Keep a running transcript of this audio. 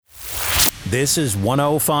This is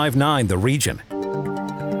 1059 The Region.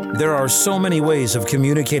 There are so many ways of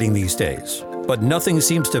communicating these days, but nothing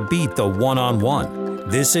seems to beat the one-on-one.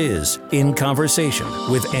 This is In Conversation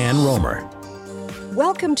with Ann Romer.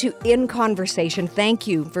 Welcome to In Conversation. Thank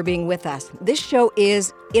you for being with us. This show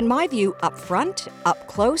is, in my view, upfront, up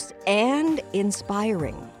close, and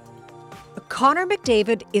inspiring. Connor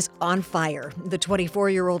McDavid is on fire. The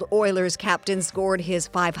 24-year-old Oilers captain scored his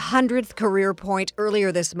 500th career point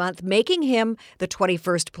earlier this month, making him the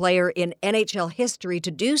 21st player in NHL history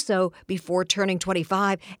to do so before turning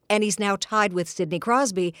 25, and he's now tied with Sidney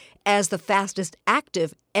Crosby as the fastest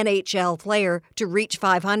active NHL player to reach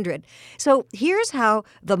 500. So here's how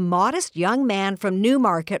the modest young man from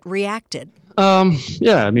Newmarket reacted.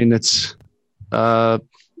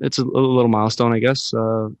 It's a little milestone, I guess.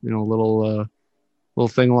 Little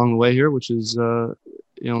thing along the way here, which is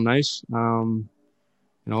nice. And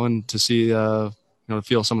to see to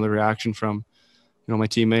feel some of the reaction from my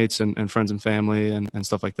teammates and friends and family and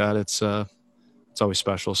stuff like that. It's always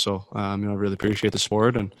special. So I really appreciate the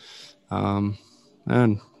support and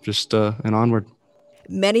onward.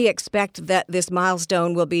 Many expect that this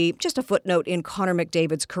milestone will be just a footnote in Connor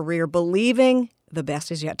McDavid's career, believing the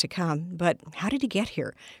best is yet to come. But how did he get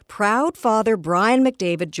here? Proud father Brian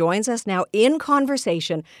McDavid joins us now in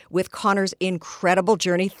conversation with Connor's incredible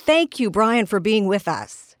journey. Thank you, Brian, for being with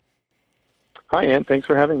us. Hi, Ann. Thanks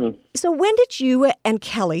for having me. So when did you and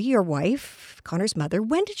Kelly, your wife, Connor's mother,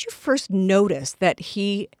 when did you first notice that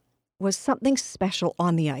he was something special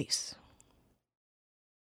on the ice?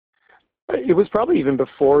 It was probably even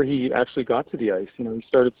before he actually got to the ice. He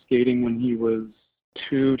started skating when he was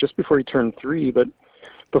 2, just before he turned 3. But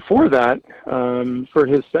before that, for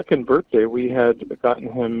his second birthday, we had gotten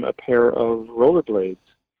him a pair of rollerblades.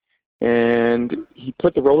 And he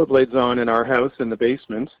put the rollerblades on in our house in the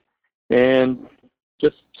basement and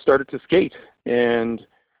just started to skate. And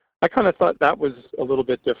I kind of thought that was a little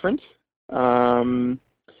bit different. And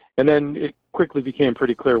then it quickly became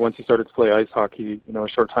pretty clear once he started to play ice hockey, a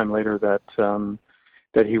short time later,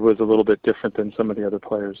 that he was a little bit different than some of the other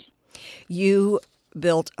players. You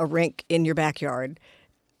built a rink in your backyard.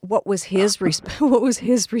 What was his what was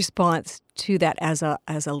his response to that as a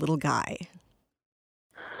little guy?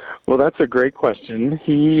 Well, that's a great question.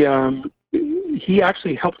 He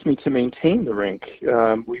actually helped me to maintain the rink.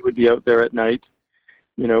 We would be out there at night,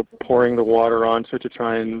 pouring the water onto it to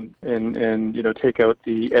try and take out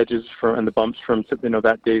the edges and the bumps from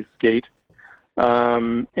that day's skate.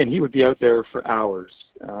 And he would be out there for hours.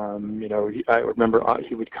 I remember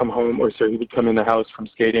he would come home, he would come in the house from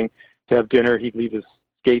skating to have dinner. He'd leave his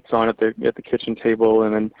skates on at the kitchen table,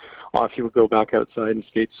 and then off he would go back outside and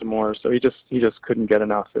skate some more. So he just couldn't get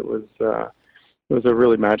enough. It was a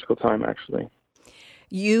really magical time, actually.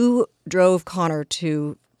 You drove Connor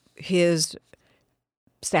to his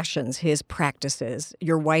sessions, his practices.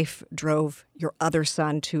 Your wife drove your other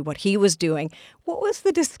son to what he was doing. What was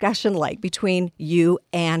the discussion like between you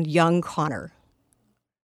and young Connor?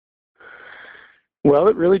 Well,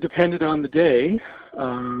 it really depended on the day.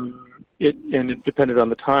 It depended on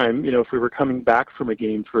the time. If we were coming back from a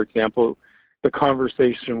game, for example, the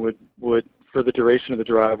conversation would for the duration of the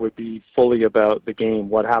drive would be fully about the game,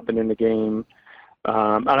 what happened in the game.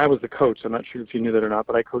 And I was the coach. I'm not sure if you knew that or not,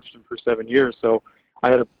 but I coached him for 7 years. So I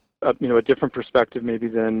had a different perspective maybe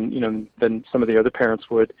than some of the other parents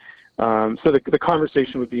would. So the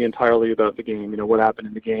conversation would be entirely about the game. What happened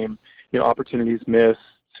in the game, opportunities missed,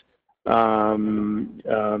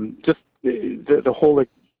 just the whole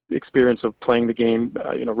experience of playing the game.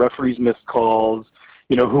 Referees missed calls.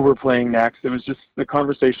 Who we're playing next. It was just the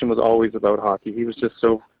conversation was always about hockey. He was just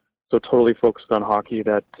so totally focused on hockey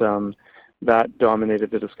that that dominated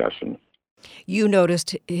the discussion. You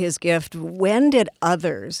noticed his gift. When did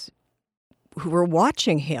others who were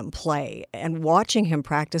watching him play and watching him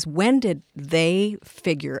practice, when did they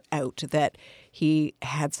figure out that he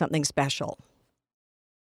had something special?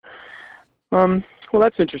 Well,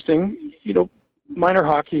 that's interesting. Minor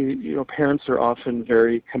hockey, parents are often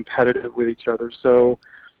very competitive with each other. So,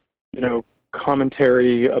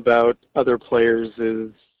 commentary about other players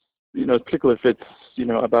is, particularly if it's,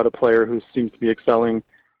 about a player who seems to be excelling,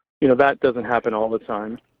 that doesn't happen all the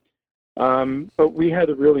time. But we had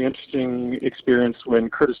a really interesting experience when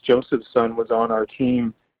Curtis Joseph's son was on our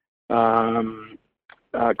team.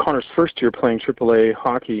 Connor's first year playing AAA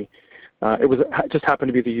hockey. It just happened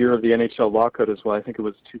to be the year of the NHL lockout as well. I think it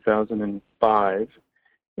was 2005,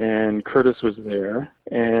 and Curtis was there.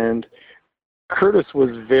 And Curtis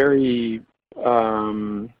was very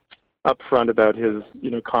upfront about his,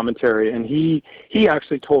 commentary, and he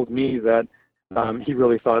actually told me that he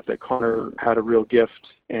really thought that Connor had a real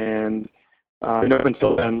gift, and And up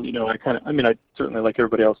until then, I certainly, like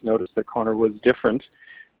everybody else, noticed that Connor was different,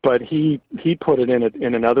 but he put it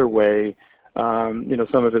in another way.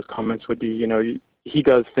 Some of his comments would be, he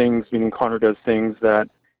does things, meaning Connor does things that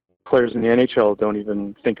players in the NHL don't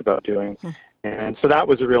even think about doing. And so that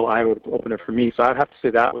was a real eye-opener for me. So I'd have to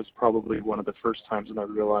say that was probably one of the first times when I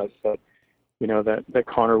realized that, that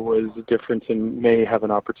Connor was different and may have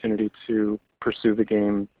an opportunity to pursue the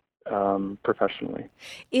game professionally.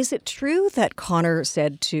 Is it true that Connor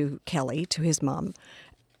said to Kelly, to his mom,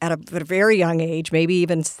 at a very young age, maybe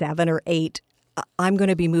even 7 or 8, I'm going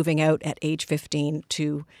to be moving out at age 15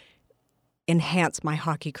 to enhance my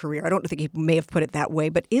hockey career? I don't think he may have put it that way,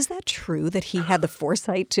 but is that true that he had the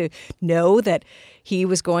foresight to know that he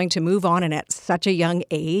was going to move on and at such a young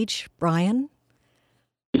age, Brian?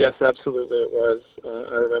 Yes, absolutely it was.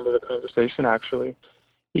 I remember the conversation, actually.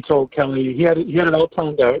 He told Kelly he had it all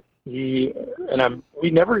planned out. We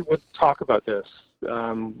never would talk about this.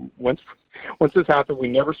 Once this happened, we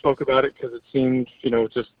never spoke about it because it seemed,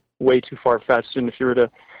 just way too far-fetched. And if you were to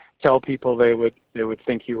tell people, they would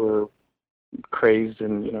think you were crazed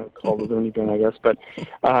and called a loony bin, I guess. But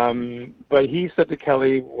he said to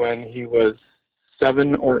Kelly when he was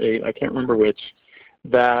 7 or 8, I can't remember which,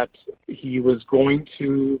 that he was going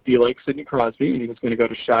to be like Sidney Crosby and he was going to go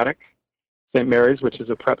to Shattuck St. Mary's, which is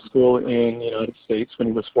a prep school in the United States, when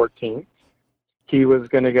he was 14. He was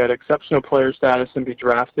going to get exceptional player status and be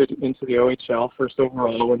drafted into the OHL first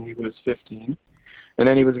overall when he was 15. And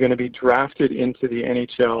then he was going to be drafted into the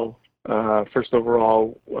NHL first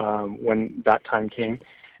overall when that time came.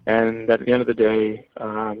 And at the end of the day,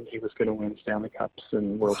 he was going to win Stanley Cups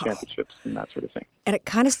and World Championships and that sort of thing. And it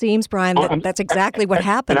kind of seems, Brian, that's exactly what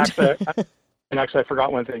happened. And actually, I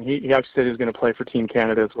forgot one thing. He actually said he was going to play for Team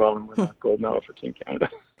Canada as well and win a gold medal for Team Canada.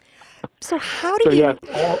 So how do you...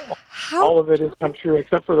 Yes, all of it has come true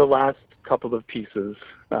except for the last couple of pieces.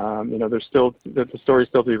 There's still the story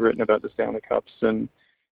still to be written about the Stanley Cups and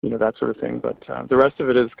that sort of thing. But the rest of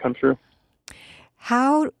it has come true.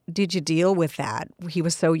 How did you deal with that? He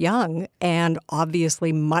was so young, and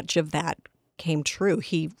obviously much of that came true.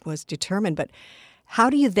 He was determined, but how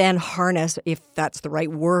do you then harness, if that's the right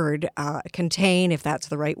word, contain, if that's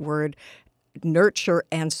the right word, nurture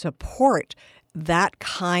and support that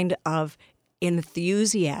kind of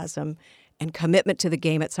enthusiasm and commitment to the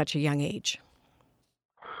game at such a young age?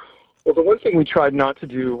 Well, the one thing we tried not to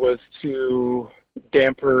do was to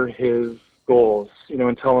damper his goals,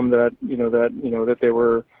 and tell him that, that they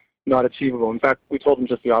were not achievable. In fact, we told him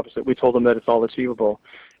just the opposite. We told him that it's all achievable.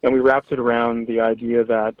 And we wrapped it around the idea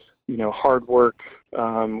that, hard work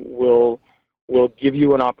will give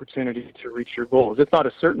you an opportunity to reach your goals. It's not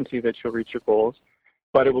a certainty that you'll reach your goals,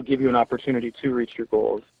 but it will give you an opportunity to reach your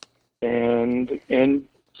goals. And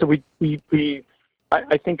so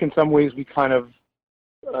I think in some ways we kind of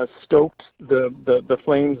stoked the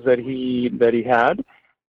flames that he had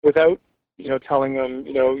without telling him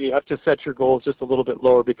you have to set your goals just a little bit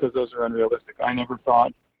lower because those are unrealistic. I never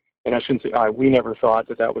thought, and I shouldn't say we never thought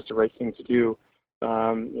that was the right thing to do.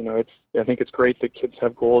 I think it's great that kids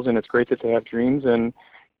have goals and it's great that they have dreams, and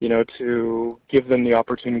to give them the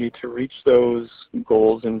opportunity to reach those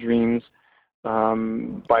goals and dreams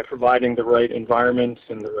by providing the right environment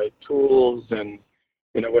and the right tools and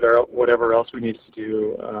whatever else we needed to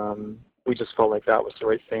do. We just felt like that was the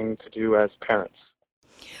right thing to do as parents.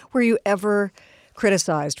 Were you ever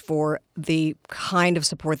criticized for the kind of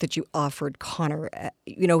support that you offered Connor?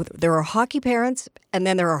 There are hockey parents and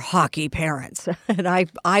then there are hockey parents. And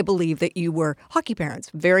I believe that you were hockey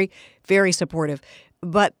parents, very, very supportive.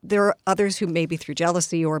 But there are others who maybe through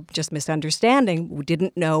jealousy or just misunderstanding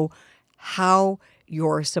didn't know how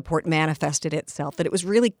your support manifested itself, that it was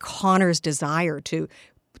really Connor's desire to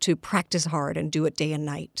practice hard and do it day and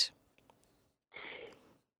night.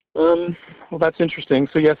 Well, that's interesting.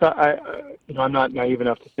 So yes, I'm not naive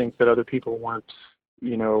enough to think that other people weren't,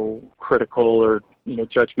 critical or,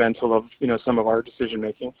 judgmental of, some of our decision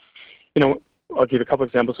making. I'll give a couple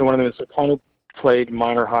examples. So one of them is Connor played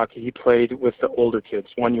minor hockey. He played with the older kids,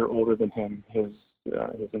 1 year older than him, his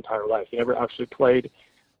entire life. He never actually played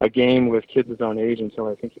a game with kids his own age until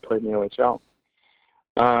I think he played in the OHL.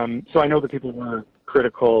 So I know that people were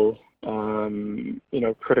critical,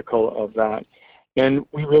 critical of that. And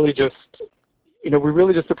we really just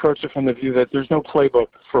approached it from the view that there's no playbook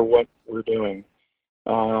for what we're doing.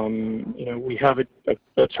 We have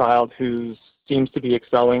a child who seems to be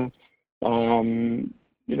excelling.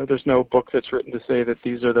 There's no book that's written to say that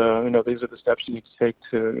these are the steps you need to take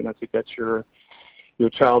to get your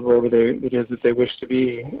child wherever it is that they wish to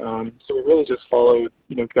be. So we really just followed,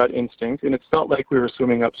 gut instinct. And it's not like we were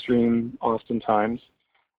swimming upstream oftentimes.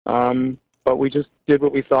 but we just did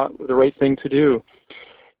what we thought was the right thing to do.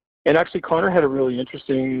 And actually, Connor had a really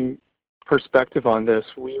interesting perspective on this.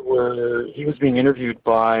 He was being interviewed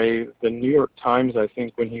by the New York Times, I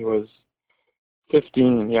think, when he was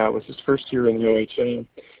 15. Yeah, it was his first year in the OHA.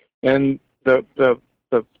 And the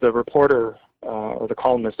reporter or the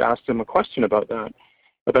columnist asked him a question about that,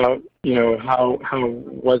 about, how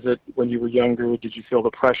was it when you were younger? Did you feel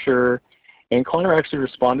the pressure? And Connor actually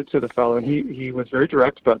responded to the fellow, and he was very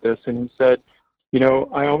direct about this, and he said,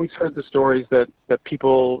 I always heard the stories that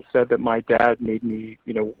people said that my dad made me,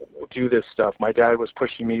 do this stuff. My dad was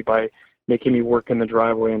pushing me by making me work in the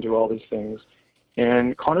driveway and do all these things.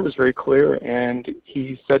 And Connor was very clear, and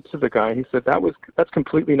he said to the guy, he said, that's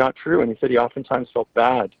completely not true. And he said he oftentimes felt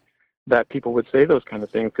bad that people would say those kind of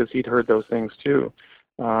things because he'd heard those things too.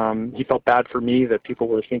 He felt bad for me that people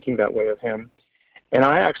were thinking that way of him. And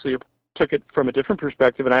I actually took it from a different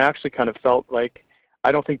perspective, and I actually kind of felt like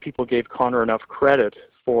I don't think people gave Connor enough credit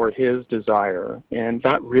for his desire. And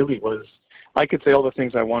that really was, I could say all the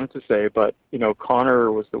things I wanted to say, but,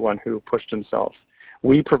 Connor was the one who pushed himself.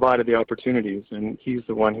 We provided the opportunities, and he's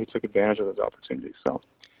the one who took advantage of those opportunities. So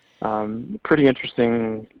pretty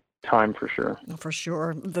interesting time for sure. For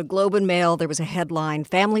sure. The Globe and Mail, there was a headline,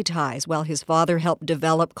 Family Ties. While his father helped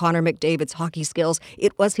develop Connor McDavid's hockey skills,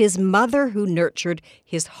 it was his mother who nurtured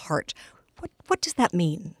his heart. What does that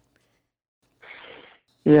mean?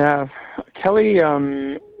 Yeah, Kelly,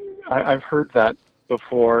 I've heard that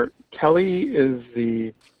before. Kelly is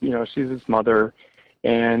she's his mother,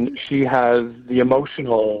 and she has the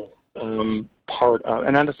emotional part of,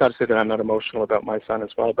 and that's not to say that I'm not emotional about my son as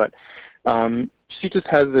well, but she just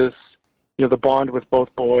has this, the bond with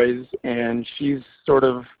both boys, and she's sort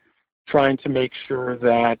of trying to make sure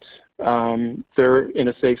that they're in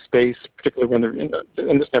a safe space, particularly when they're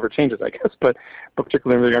and this never changes, I guess, but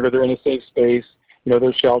particularly when they're younger, they're in a safe space.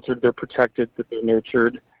 They're sheltered, they're protected, that they're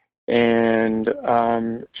nurtured. And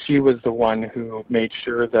she was the one who made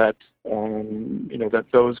sure that, that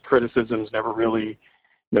those criticisms never really,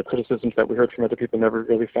 criticisms that we heard from other people never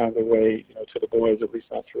really found their way, to the boys, at least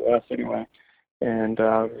not through us anyway. And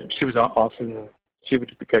she was often, she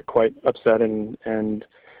would get quite upset and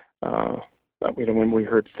when we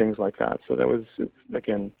heard things like that. So that was,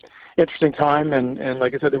 again, interesting time. And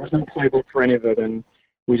like I said, there was no playbook for any of it. And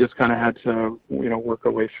we just kind of had to, work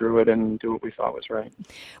our way through it and do what we thought was right.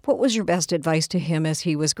 What was your best advice to him as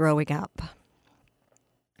he was growing up?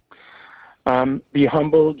 Be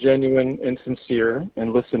humble, genuine, and sincere,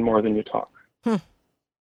 and listen more than you talk.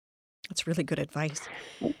 That's really good advice.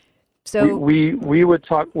 So we would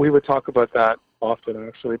talk about that often,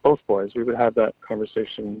 actually. Both boys, we would have that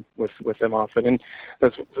conversation with them often, and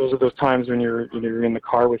those are those times when you're in the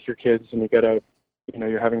car with your kids and you get out,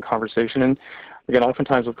 you're having conversation. And again,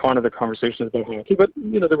 oftentimes with Connor, the conversation is about hockey, but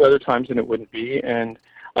there were other times when it wouldn't be. And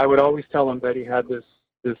I would always tell him that he had this.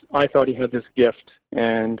 I thought he had this gift,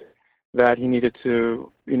 and that he needed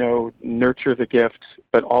to, nurture the gift,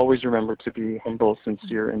 but always remember to be humble,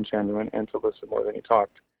 sincere, and genuine, and to listen more than he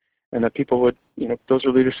talked. And that people would, those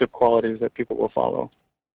are leadership qualities that people will follow.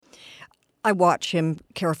 I watch him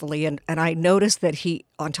carefully, and I notice that he,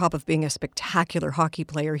 on top of being a spectacular hockey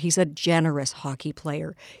player, he's a generous hockey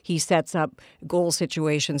player. He sets up goal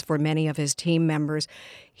situations for many of his team members.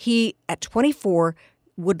 He, at 24,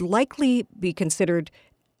 would likely be considered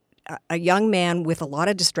a young man with a lot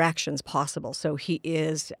of distractions possible. So he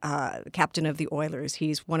is captain of the Oilers.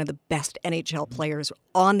 He's one of the best NHL players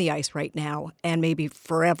on the ice right now, and maybe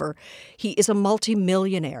forever. He is a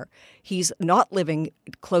multimillionaire. He's not living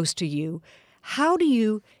close to you. How do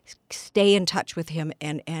you stay in touch with him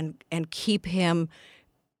and keep him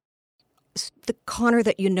the Connor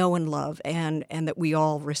that you know and love and that we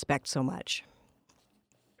all respect so much?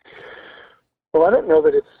 Well, I don't know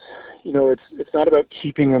that it's not about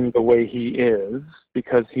keeping him the way he is,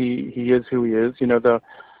 because he is who he is.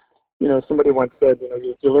 Somebody once said,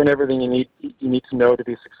 you learn everything you need to know to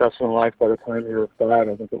be successful in life by the time you're 5,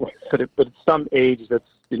 I think it was. But at some age that's,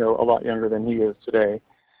 a lot younger than he is today.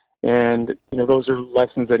 And, those are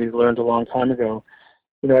lessons that he's learned a long time ago.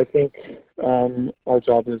 I think our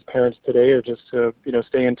job as parents today are just to,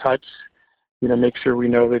 stay in touch, make sure we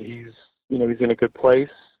know that he's in a good place,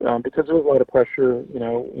 because there's a lot of pressure,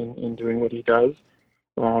 in doing what he does.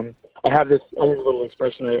 I have this other little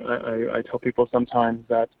expression I tell people sometimes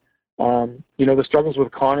that, the struggles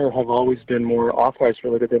with Connor have always been more off-ice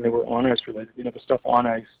related than they were on-ice related. The stuff on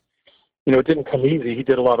ice, it didn't come easy. He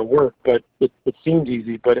did a lot of work, but it seemed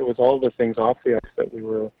easy. But it was all the things off the ice that we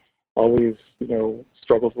were always,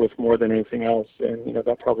 struggled with more than anything else. And,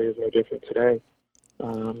 that probably is no different today.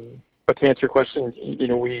 But to answer your question,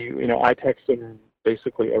 I text him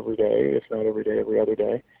basically every day, if not every day, every other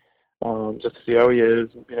day, just to see how he is,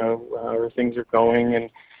 how things are going. And,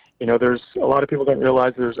 there's a lot of people don't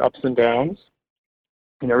realize there's ups and downs.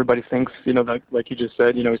 Everybody thinks, that, like you just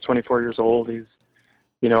said, he's 24 years old. He's,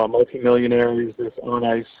 a multimillionaire. He's this on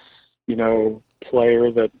ice,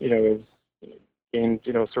 player that, is gained,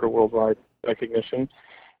 sort of worldwide recognition.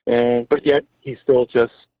 But yet he's still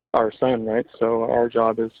just our son, right? So our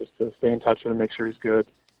job is just to stay in touch with him, make sure he's good,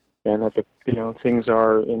 and that things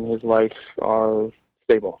are in his life are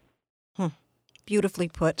stable. Beautifully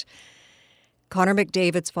put. Connor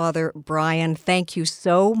McDavid's father, Brian, thank you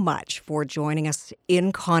so much for joining us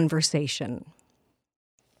in conversation.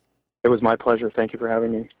 It was my pleasure. Thank you for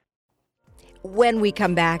having me. When we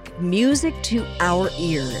come back, music to our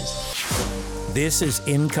ears. This is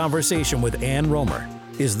In Conversation with Ann Romer.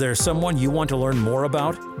 Is there someone you want to learn more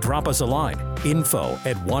about? Drop us a line.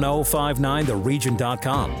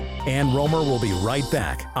 info@1059theregion.com. Ann Romer will be right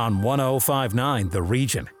back on 1059 The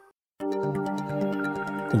Region.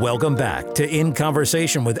 Welcome back to In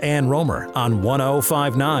Conversation with Ann Romer on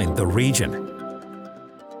 1059 The Region.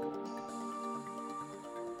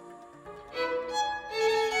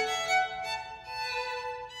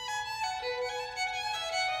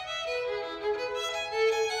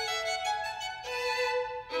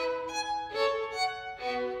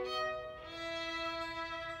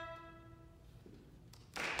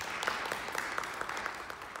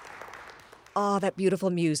 Oh, that beautiful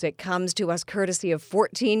music comes to us courtesy of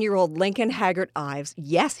 14-year-old Lincoln Haggart-Ives.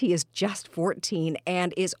 Yes, he is just 14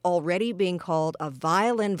 and is already being called a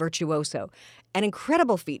violin virtuoso, an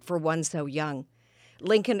incredible feat for one so young.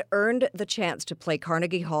 Lincoln earned the chance to play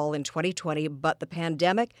Carnegie Hall in 2020, but the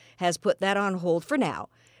pandemic has put that on hold for now.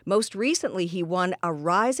 Most recently, he won a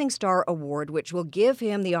Rising Star Award, which will give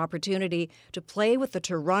him the opportunity to play with the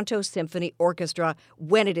Toronto Symphony Orchestra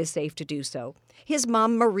when it is safe to do so. His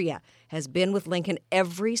mom, Maria, has been with Lincoln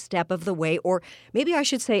every step of the way, or maybe I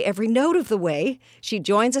should say every note of the way. She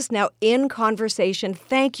joins us now in conversation.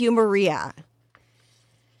 Thank you, Maria.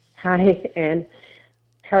 Hi, Anne.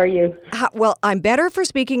 How are you? Well, I'm better for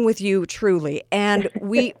speaking with you, truly. And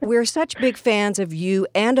we're such big fans of you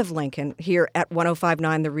and of Lincoln here at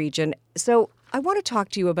 1059 The Region. So I want to talk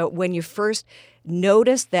to you about when you first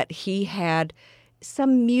noticed that he had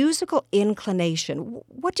some musical inclination.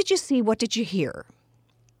 What did you see? What did you hear?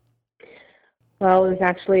 Well, it was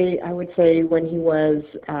actually, I would say, when he was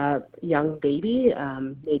a young baby,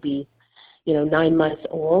 maybe, 9 months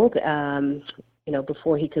old.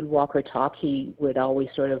 Before he could walk or talk, he would always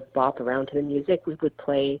sort of bop around to the music. We would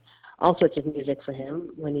play all sorts of music for him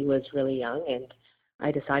when he was really young, and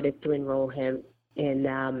I decided to enroll him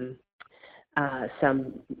in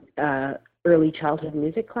some early childhood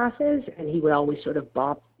music classes, and he would always sort of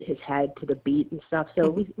bop his head to the beat and stuff.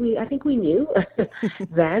 So I think we knew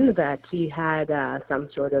then that he had some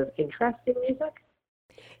sort of interest in music.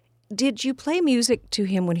 Did you play music to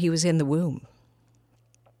him when he was in the womb?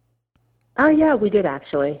 Oh, yeah, we did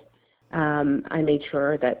actually. I made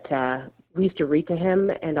sure that we used to read to him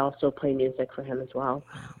and also play music for him as well,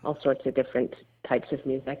 all sorts of different types of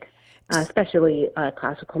music, especially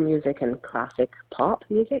classical music and classic pop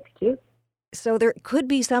music, too. So there could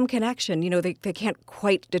be some connection. They can't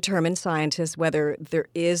quite determine, scientists, whether there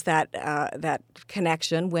is that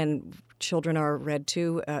connection when children are read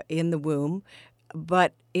to in the womb.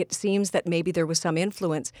 But it seems that maybe there was some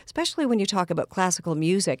influence, especially when you talk about classical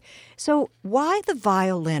music. So why the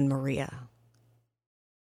violin, Maria?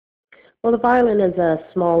 Well, the violin is a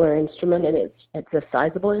smaller instrument, and it's a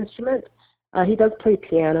sizable instrument. He does play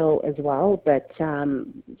piano as well, but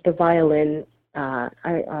the violin,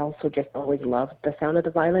 I also just always loved the sound of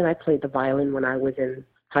the violin. I played the violin when I was in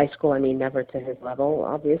high school. I mean, never to his level,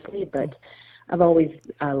 obviously, but I've always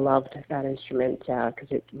loved that instrument because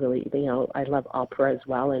it really, I love opera as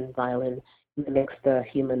well, and violin mimics the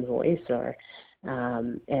human voice. So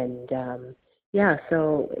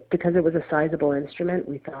because it was a sizable instrument,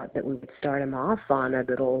 we thought that we would start him off on a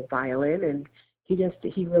little violin, and he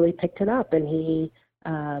really picked it up, and he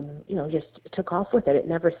just took off with it. It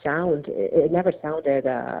never sounded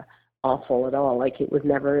awful at all. Like it was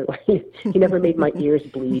never, he never made my ears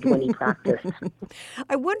bleed when he practiced.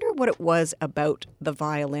 I wonder what it was about the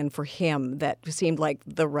violin for him that seemed like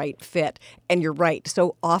the right fit. And you're right.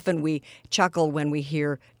 So often we chuckle when we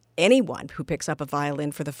hear anyone who picks up a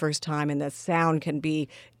violin for the first time, and the sound can be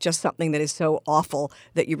just something that is so awful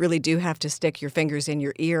that you really do have to stick your fingers in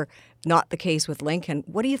your ear. Not the case with Lincoln.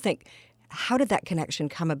 What do you think? How did that connection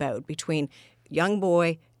come about between young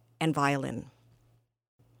boy and violin?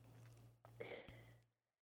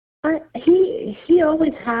 He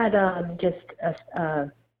always had just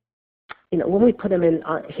when we put him in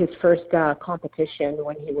his first competition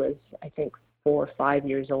when he was, I think, 4 or 5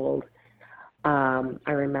 years old,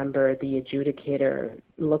 I remember the adjudicator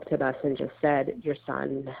looked at us and just said, "Your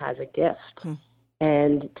son has a gift."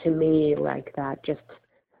 And to me, like, that just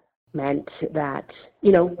meant that,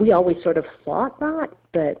 we always sort of thought that,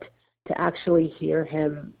 but to actually hear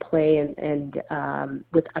him play and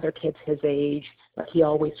with other kids his age, like, he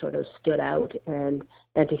always sort of stood out. And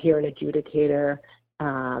then to hear an adjudicator,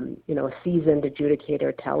 a seasoned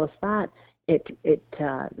adjudicator tell us that, it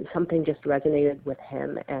something just resonated with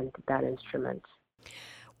him and that instrument.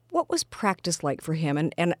 What was practice like for him?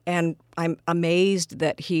 And I'm amazed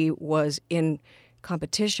that he was in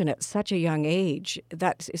competition at such a young age.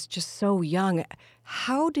 That is just so young.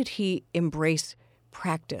 How did he embrace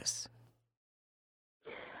practice?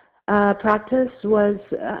 Practice was,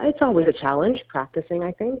 it's always a challenge, practicing,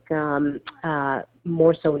 I think.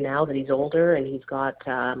 More so now that he's older and he's got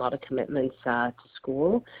a lot of commitments to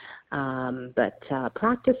school. But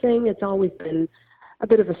practicing, it's always been a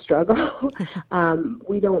bit of a struggle.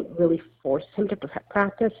 We don't really force him to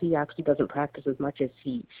practice. He actually doesn't practice as much as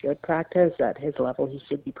he should practice. At his level, he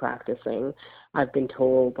should be practicing. I've been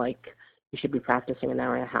told, like, he should be practicing an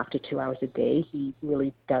hour and a half to 2 hours a day. He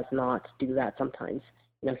really does not do that sometimes.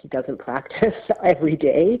 He doesn't practice every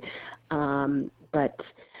day. But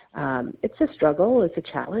it's a struggle. It's a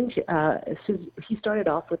challenge. He started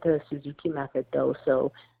off with the Suzuki method, though.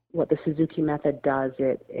 So what the Suzuki method does,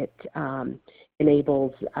 it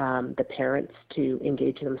enables the parents to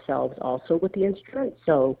engage themselves also with the instrument.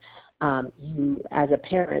 So you, as a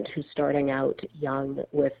parent who's starting out young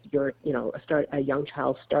with your, a young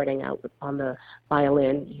child starting out on the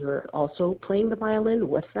violin, you're also playing the violin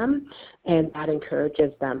with them, and that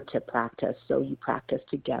encourages them to practice. So you practice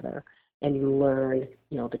together, and you learn,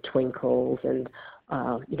 the twinkles and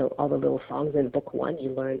all the little songs in book one.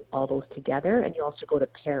 You learn all those together, and you also go to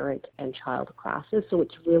parent and child classes. So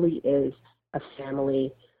it really is a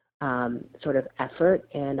family sort of effort,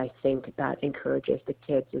 and I think that encourages the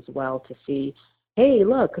kids as well to see, hey,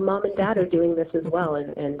 look, mom and dad are doing this as well,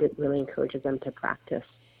 and it really encourages them to practice.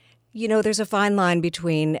 There's a fine line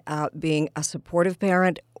between being a supportive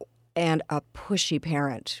parent and a pushy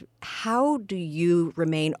parent. How do you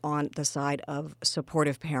remain on the side of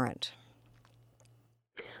supportive parent?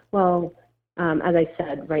 Well, as I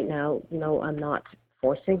said, right now, I'm not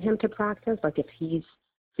forcing him to practice. Like, if he's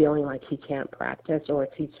feeling like he can't practice, or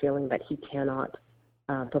if he's feeling that he cannot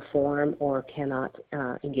perform or cannot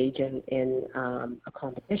engage in a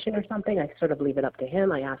competition or something, I sort of leave it up to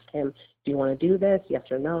him. I ask him, do you want to do this, yes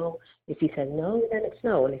or no? If he says no, then it's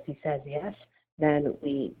no. And if he says yes, then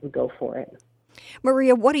we go for it.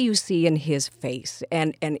 Maria, what do you see in his face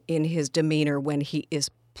and in his demeanor when he is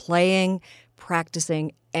playing,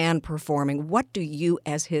 practicing, and performing? What do you,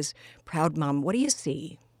 as his proud mom, what do you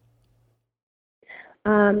see?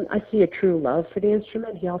 I see a true love for the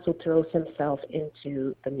instrument. He also throws himself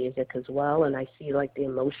into the music as well, and I see, like, the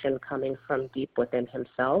emotion coming from deep within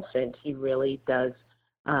himself, and he really does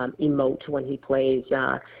emote when he plays.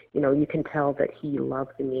 You can tell that he loves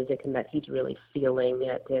the music and that he's really feeling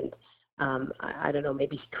it, and I don't know,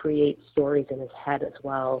 maybe he creates stories in his head as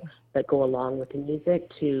well that go along with the music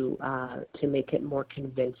to make it more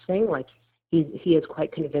convincing. Like, he is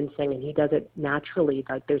quite convincing, and he does it naturally.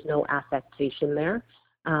 Like, there's no affectation there.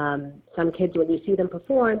 Some kids, when you see them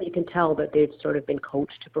perform, you can tell that they've sort of been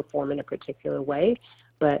coached to perform in a particular way.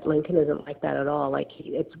 But Lincoln isn't like that at all. Like,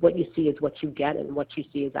 it's what you see is what you get, and what you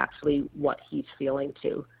see is actually what he's feeling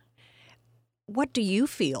too. What do you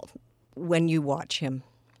feel when you watch him?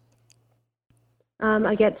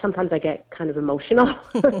 Sometimes I get kind of emotional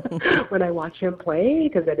when I watch him play,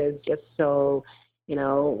 because it is just so,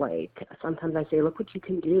 like, sometimes I say, look what you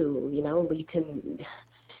can do, you can,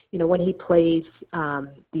 when he plays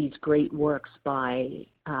these great works by,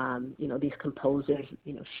 these composers,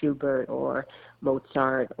 Schubert or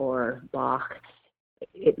Mozart or Bach,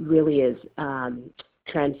 it really is,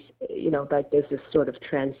 like, there's this sort of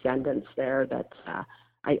transcendence there that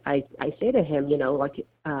I say to him,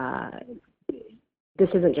 this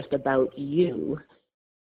isn't just about you.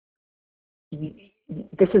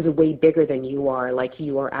 This is way bigger than you are. Like,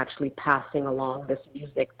 you are actually passing along this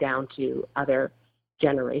music down to other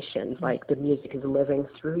generations. Like, the music is living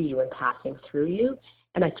through you and passing through you.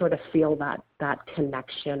 And I sort of feel that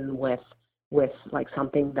connection with like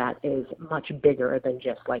something that is much bigger than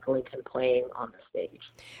just like Lincoln playing on the stage.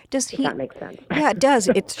 Does that make sense? Yeah, it does.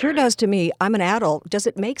 It sure does to me. I'm an adult. Does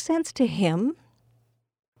it make sense to him?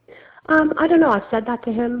 I don't know. I've said that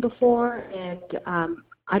to him before, and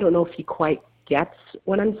I don't know if he quite gets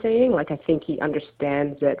what I'm saying. Like, I think he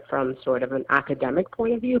understands it from sort of an academic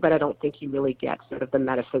point of view, but I don't think he really gets sort of the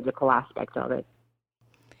metaphysical aspects of it.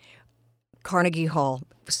 Carnegie Hall,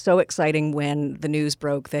 so exciting when the news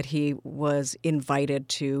broke that he was invited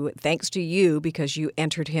to, thanks to you, because you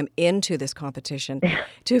entered him into this competition,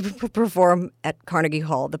 to perform at Carnegie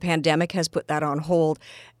Hall. The pandemic has put that on hold.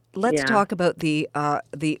 Let's talk about the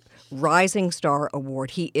Rising Star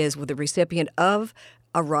Award. He is the recipient of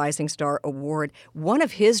a Rising Star Award. One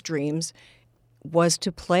of his dreams was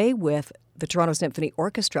to play with the Toronto Symphony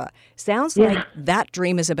Orchestra. Sounds like that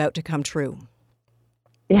dream is about to come true.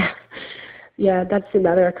 Yeah, that's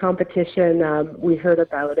another competition. We heard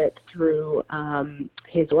about it through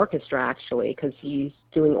his orchestra, actually, because he's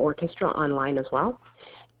doing orchestra online as well.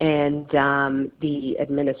 And the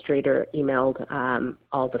administrator emailed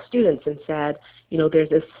all the students and said, there's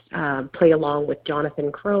this play along with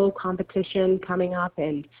Jonathan Crow competition coming up,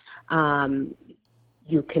 and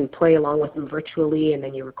you can play along with him virtually, and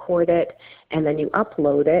then you record it, and then you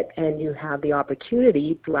upload it, and you have the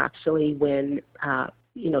opportunity to actually win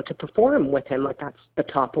to perform with him. Like, that's the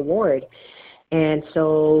top award. And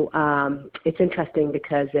so it's interesting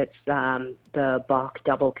because it's the Bach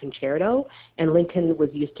double concerto, and Lincoln was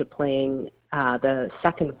used to playing the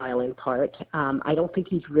second violin part. I don't think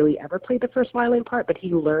he's really ever played the first violin part, but he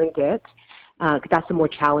learned it. That's the more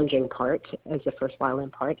challenging part, as the first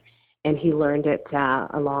violin part. And he learned it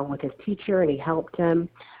along with his teacher, and he helped him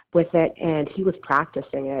with it, and he was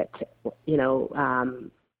practicing it,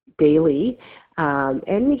 daily.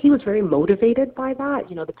 And he was very motivated by that.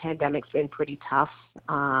 The pandemic's been pretty tough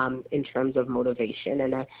in terms of motivation,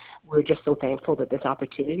 and we're just so thankful that this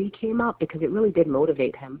opportunity came up, because it really did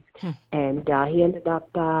motivate him. And he ended up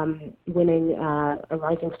winning a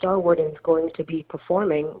Rising Star Award, and is going to be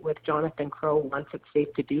performing with Jonathan Crow once it's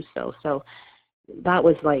safe to do so. So that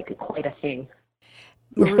was like quite a thing.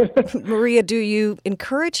 Maria, do you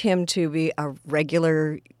encourage him to be a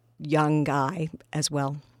regular young guy as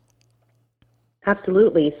well?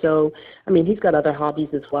 Absolutely. So, he's got other hobbies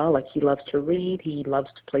as well. Like, he loves to read, he loves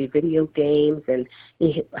to play video games, and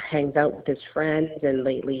he hangs out with his friends, and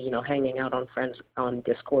lately, hanging out on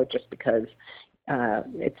Discord, just because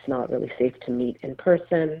it's not really safe to meet in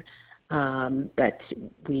person. But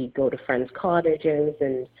we go to friends' cottages,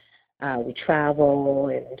 and we travel,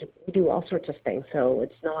 and we do all sorts of things. So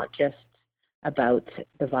it's not just about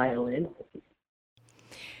the violin.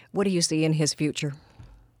 What do you see in his future?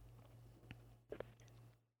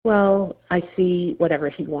 Well, I see whatever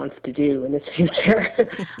he wants to do in his future.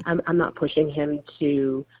 I'm not pushing him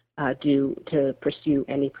to pursue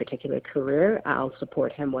any particular career. I'll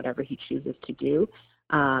support him whatever he chooses to do.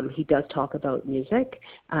 He does talk about music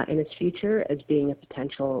in his future as being a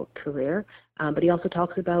potential career, but he also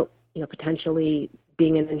talks about potentially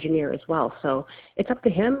being an engineer as well. So it's up to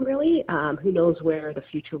him, really. Who knows where the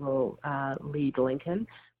future will lead Lincoln.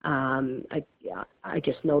 I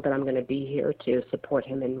just know that I'm going to be here to support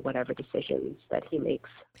him in whatever decisions that he makes.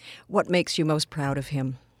 What makes you most proud of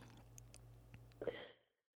him?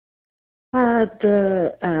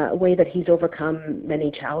 The way that he's overcome many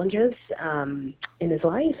challenges in his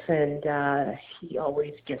life, and he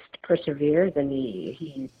always just perseveres, and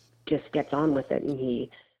he just gets on with it, and he,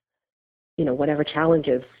 whatever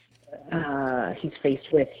challenges he's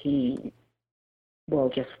faced with, he will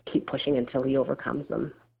just keep pushing until he overcomes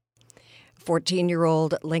them.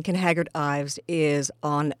 14-year-old Lincoln Haggart-Ives is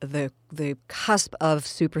on the cusp of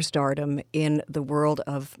superstardom in the world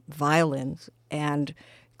of violins and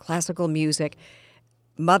classical music.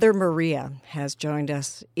 Mother Maria has joined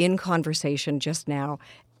us in conversation just now,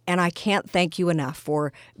 and I can't thank you enough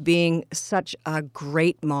for being such a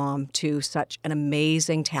great mom to such an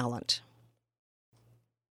amazing talent.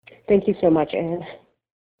 Thank you so much, Anne.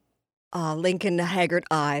 Lincoln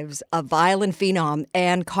Haggart-Ives, a violin phenom,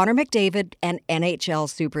 and Connor McDavid, an NHL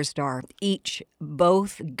superstar,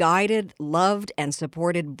 both guided, loved, and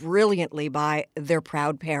supported brilliantly by their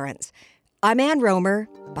proud parents. I'm Ann Romer.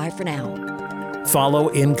 Bye for now. Follow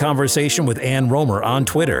In Conversation with Ann Romer on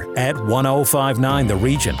Twitter @1059 The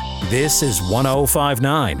Region. This is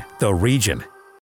 1059 The Region.